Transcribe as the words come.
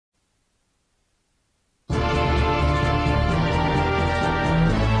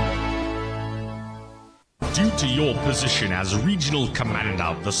to your position as Regional Commander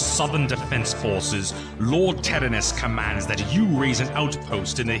of the Southern Defense Forces, Lord Terenas commands that you raise an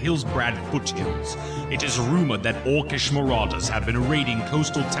outpost in the Hillsbrad foothills. It is rumored that Orcish marauders have been raiding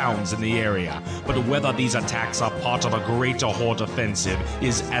coastal towns in the area, but whether these attacks are part of a greater horde offensive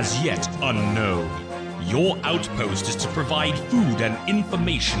is as yet unknown. Your outpost is to provide food and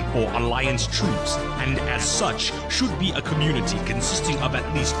information for Alliance troops, and as such, should be a community consisting of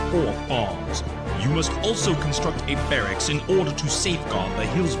at least 4 farms. You must also construct a barracks in order to safeguard the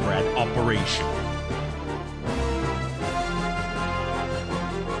Hillsbrad operation.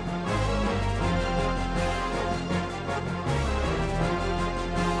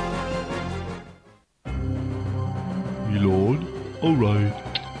 My lord? All right.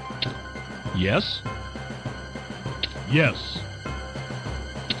 Yes? Yes.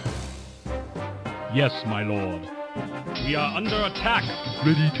 Yes, my lord. We are under attack.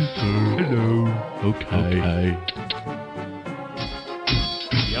 Ready to serve. Hello. Okay.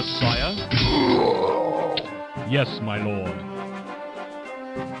 Yes, sire? Yes, my lord.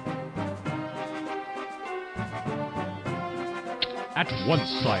 At once,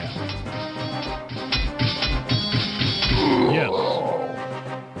 sire. Yes.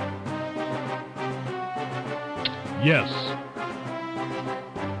 Yes.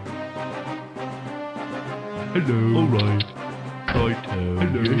 Hello. All right. Hello.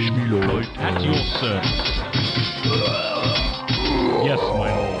 Yes, my lord. At your service. Yes, my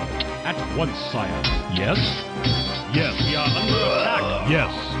lord. At once, sire. Yes. Yes. We are under attack.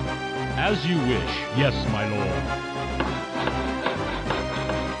 Yes. As you wish. Yes, my lord.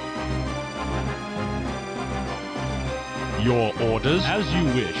 Your orders. As you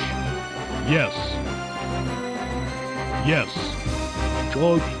wish. Yes. Yes.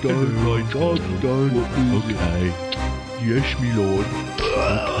 Job's done, my job's done. Okay. Yes, my lord.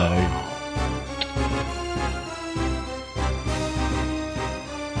 Okay.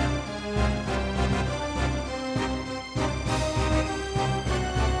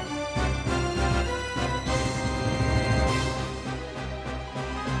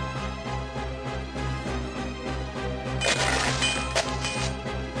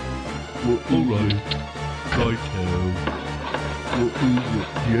 All right. Righto. What is it?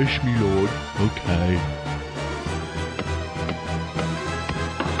 Yes, my lord. Okay.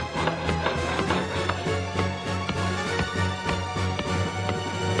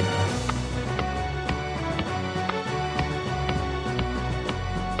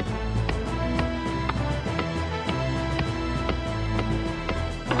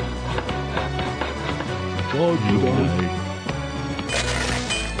 Job's done.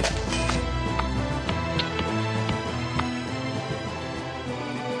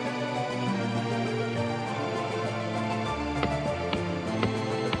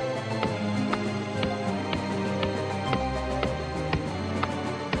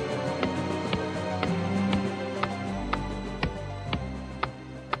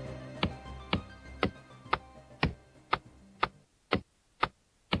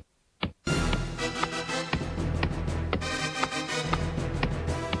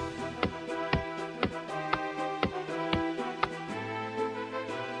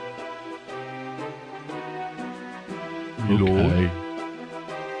 My lord.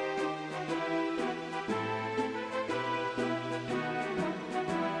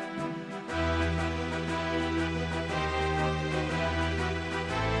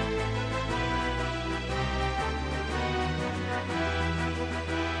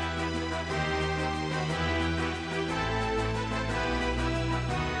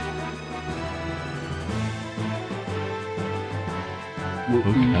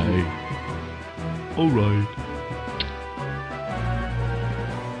 Okay. All right.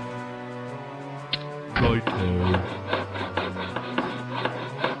 Righto.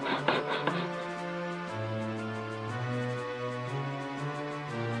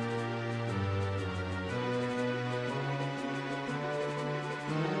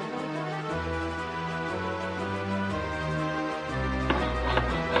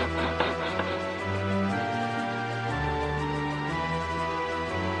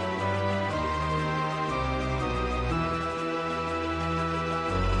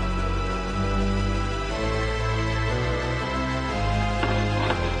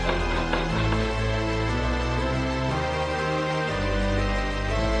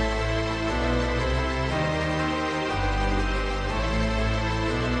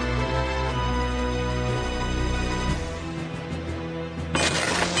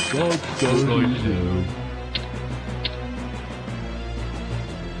 God's done. Right now.